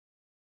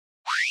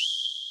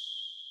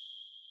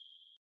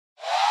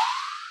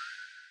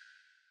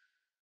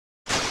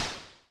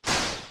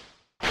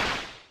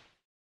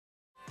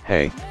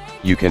Hey,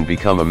 you can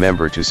become a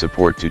member to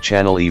support to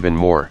channel even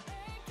more.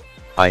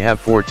 I have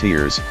 4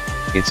 tiers,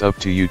 it's up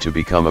to you to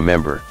become a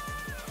member.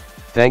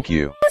 Thank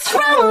you.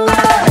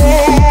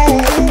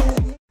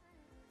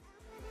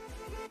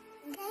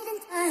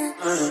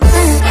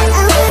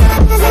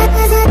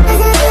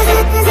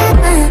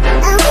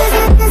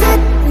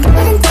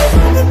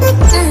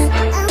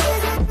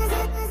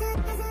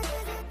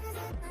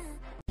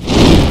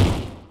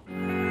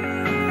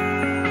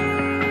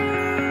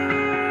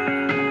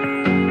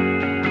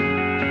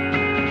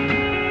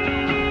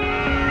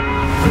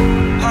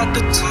 At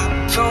the top,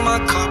 fill my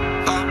cup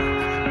up,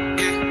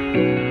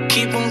 yeah.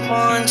 Keep on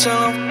pouring till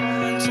I'm,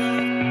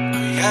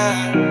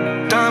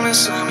 yeah. Diamond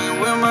slamming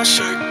with my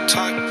shirt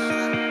tucked,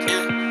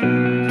 yeah.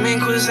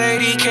 Mink was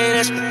 80K,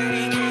 that's, yeah.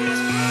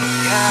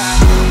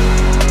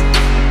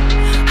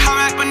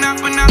 Alright, but not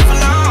for long.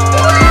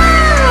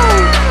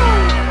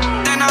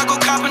 Then I go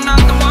cop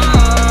another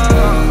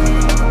one.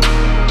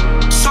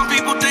 Some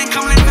people think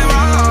I'm living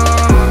wrong.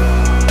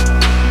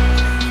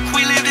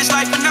 We live this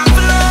life but not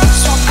for long.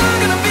 So I'm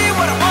gonna be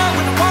what I want,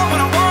 when I want,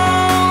 when I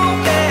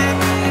want, yeah.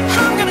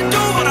 I'm gonna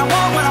do what I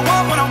want, when I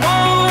want, when I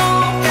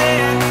want,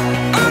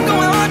 yeah. I'm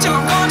going hard till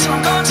I'm gone, till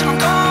I'm gone, till I'm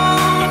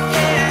gone,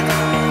 yeah.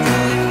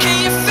 Can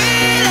you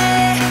feel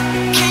it?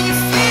 Can you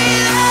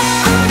feel it?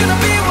 I'm gonna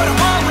be what I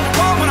want, when I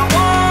want, when I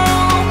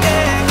want,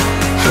 yeah.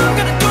 I'm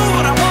gonna do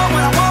what I want,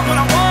 when I want, when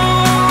I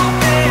want,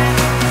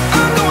 yeah.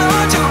 I'm going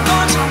hard till I'm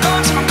gone, till I'm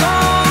gone, till I'm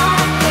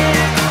gone,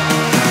 yeah.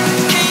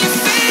 Can you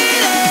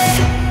feel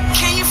it?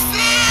 Can you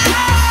feel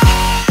it?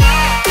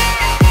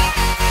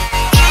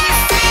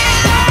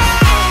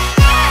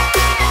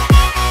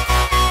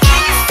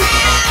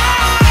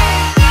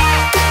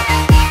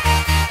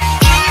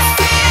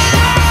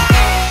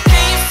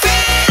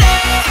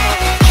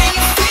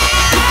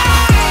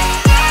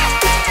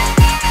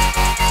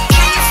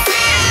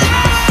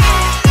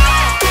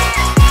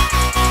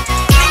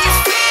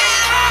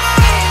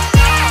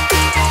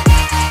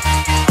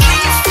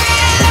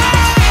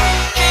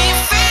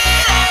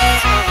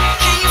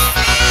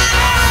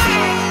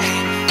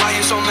 Why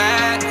you so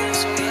mad?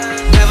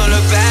 Never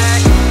look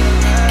back.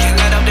 Can't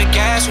let up the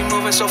gas. We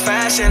moving so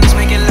fast and let's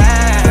make it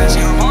last.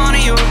 Yeah, I'm on to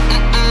you.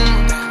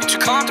 You're too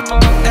comfortable.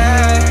 Who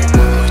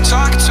you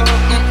talking to?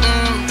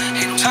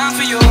 Ain't no time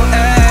for you. I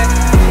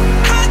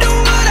do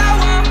what I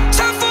want.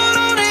 Time for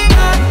all they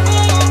got.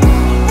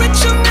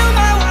 Rich and new,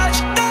 my watch.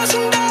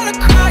 $1,000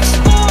 cracks.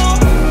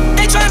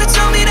 They trying to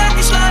tell me that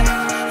it's life.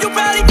 You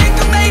probably think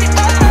I made it.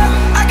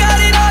 I got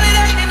it all, it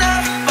ain't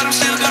enough, but I'm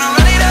still gonna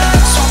run it up.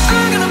 So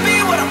I'm gonna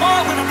be what I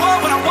want, when I want,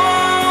 when I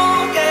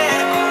want,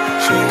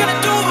 yeah. I'm gonna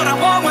do what I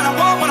want, when I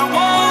want, when I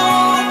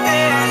want,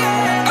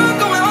 yeah. I'm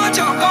going hard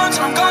till I'm gone,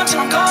 till I'm gone, till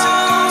I'm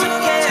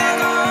gone, yeah.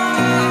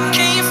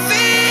 Can you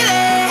feel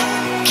it?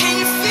 Can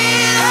you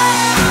feel it?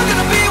 I'm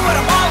gonna be what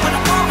I want, when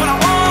I want, when I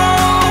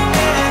want,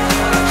 yeah.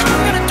 I'm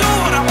gonna do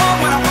what I want,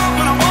 when I want,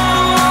 when I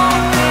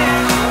want,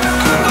 yeah.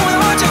 I'm going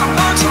hard till I'm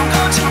gone, till I'm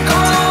gone, till I'm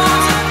gone,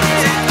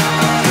 yeah.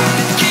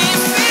 Can you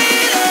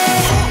feel it?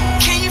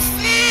 Can you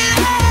feel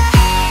it?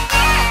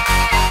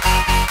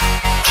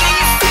 Can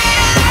you feel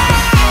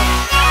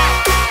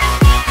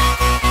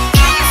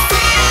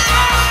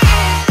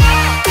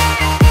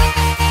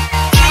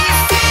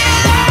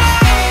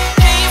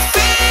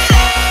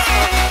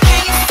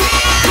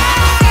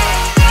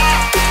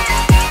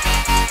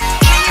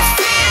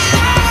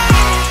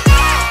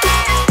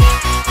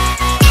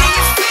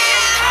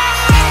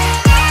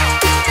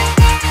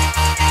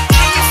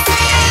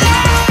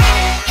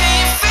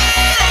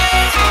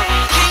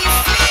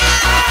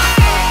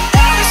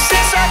Ever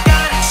since I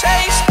got a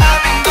taste,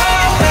 I've been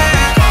going.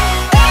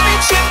 Every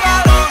chip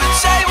out on the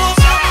table,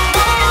 I'm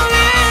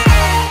moving.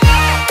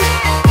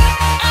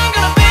 I'm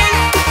gonna be,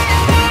 I'm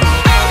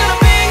gonna be, I'm gonna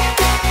be,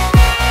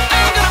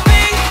 I'm gonna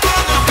be,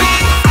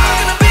 I'm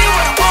gonna be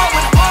what I want,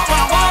 when I want, when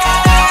I want.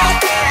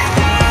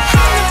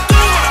 I'm gonna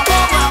do what I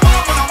want, when I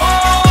want, when I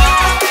want.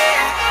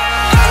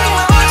 I'm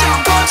going hard till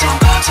I'm gone, till I'm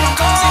gone, till I'm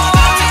gone.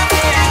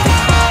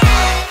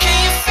 Can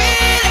you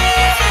feel it? Can you feel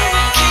it?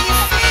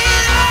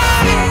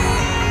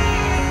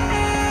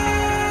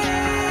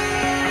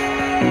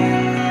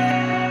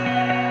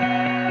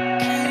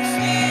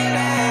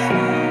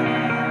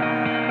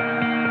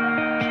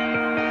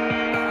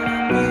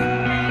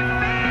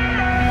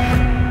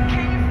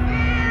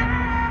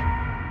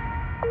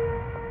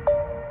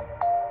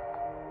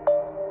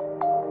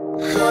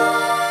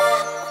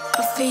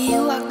 Good for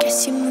you, I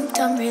guess you moved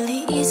on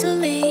really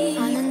easily.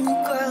 I'm a new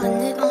girl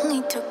and it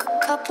only took a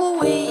couple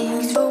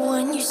weeks. But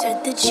when you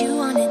said that you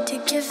wanted to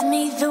give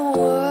me the world,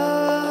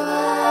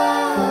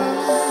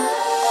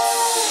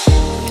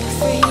 good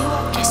for you,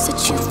 I guess that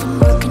you've been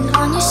working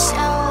on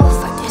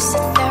yourself. I guess the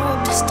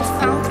therapist I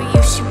found for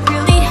you, she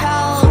really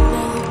helped.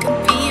 Now you can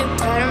be a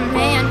better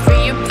man for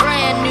your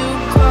brand new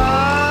girl.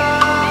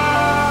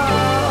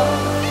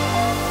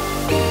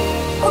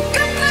 Well,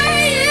 good for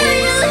you,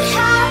 you look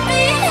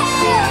happy,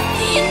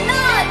 healthy, and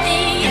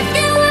naughty. If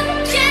you want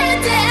to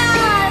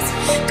ask,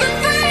 good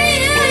for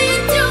you,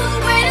 you're doing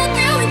great out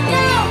there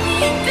without me,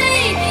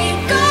 baby.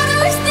 Gotta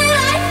wish that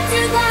I could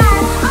do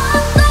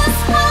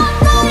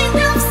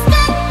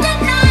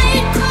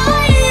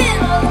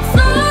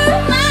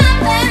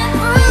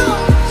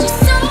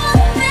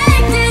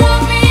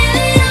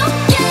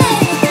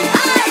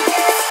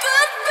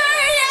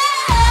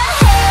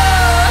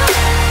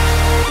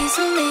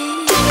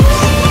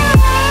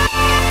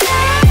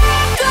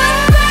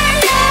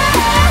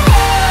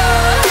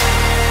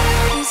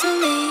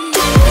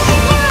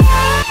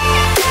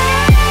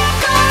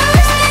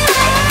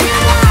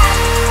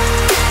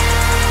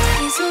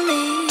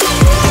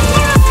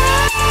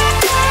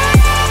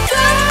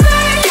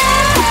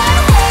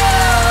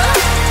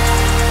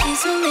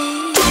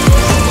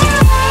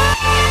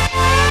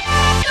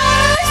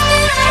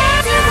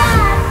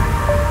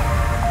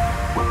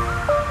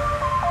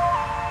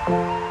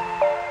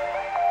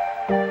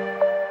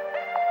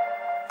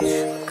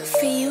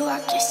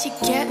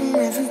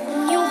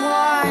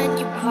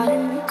hot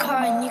in the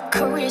car and your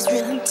career's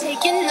really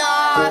taking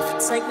off.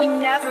 It's like we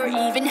never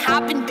even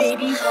happened,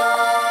 baby.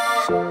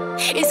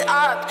 Is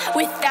up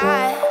with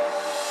that.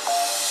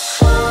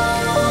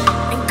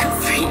 And good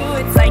for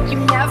you, it's like you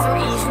never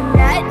even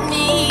met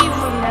me.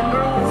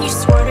 Remember when you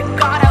swore to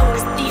God I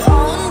was the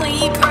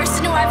only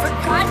person who ever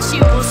got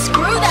you? Well,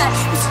 screw that,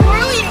 and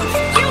screw you.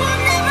 You will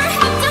never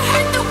have to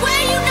hurt the way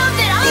you know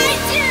that I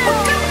do.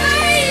 Good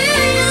for you,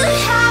 you look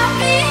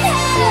happy,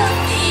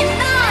 healthy,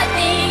 not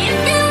me.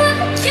 If you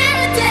ever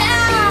cared to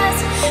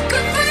ask,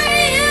 good for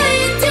you,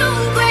 you're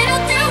doing great,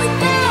 I'll do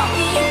without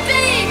me,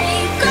 baby.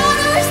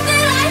 Gonna wish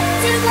that I could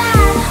do that.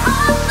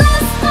 I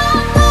lost my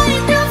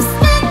mind, I've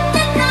spent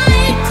the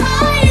night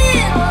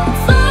crying on the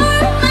floor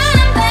of my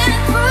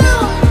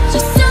bedroom.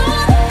 Just so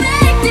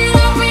affected,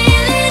 I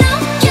really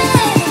don't get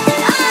it.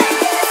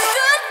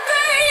 Good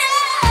for you.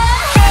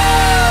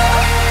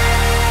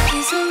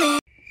 Easily.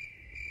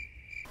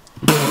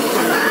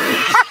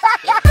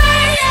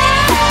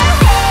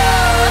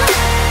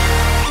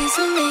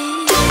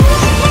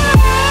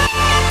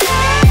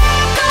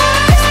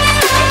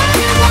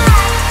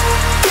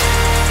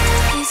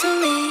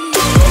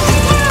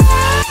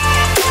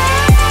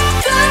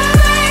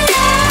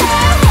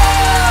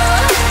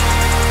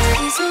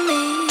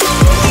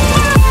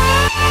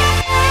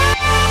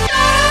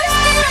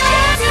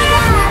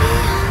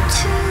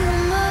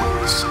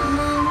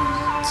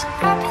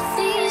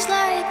 Apathy's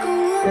like a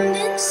wound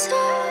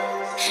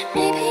inside.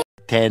 Maybe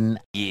 10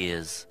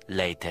 years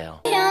later.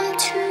 I'm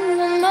too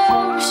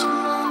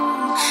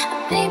emotional.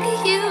 Maybe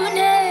you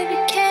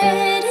never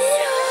cared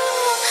at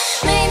all.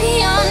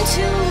 Maybe I'm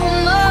too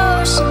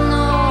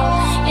emotional.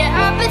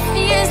 Yeah,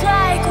 apathy is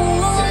like a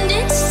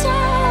wounded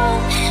soul.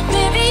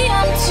 Maybe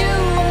I'm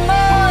too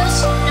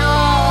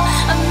emotional.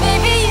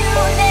 Maybe you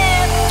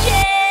never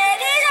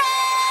cared at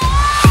all.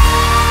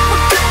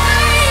 Good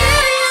for you,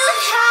 you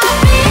look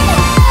happy,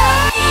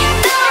 healthy,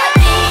 not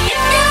me.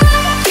 If you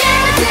ever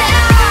cared to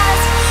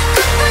ask,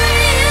 good for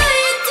you,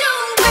 you're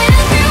doing great,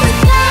 I'll do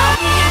without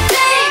me,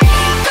 baby.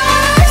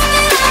 Gonna wish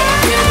that I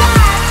could do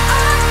that.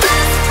 I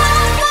lost my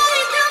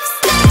mind, I've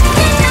spent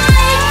the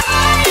night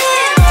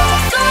crying on the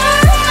floor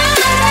of my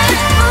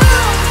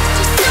bedroom.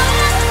 Just so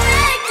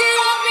affected,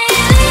 I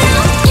really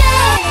don't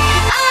get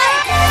it. I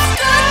guess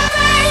good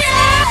for you.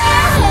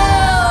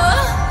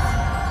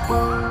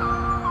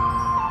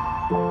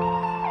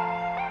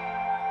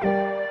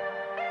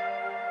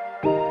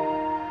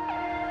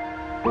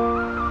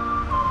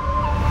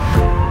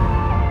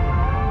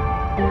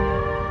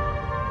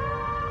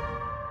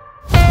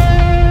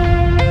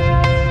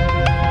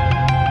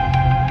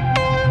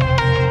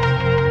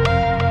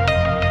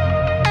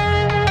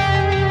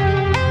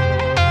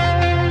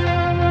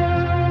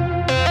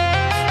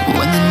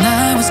 When the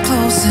night was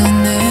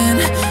closing in,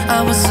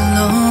 I was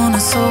alone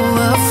and so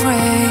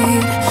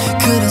afraid.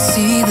 Couldn't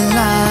see the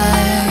light.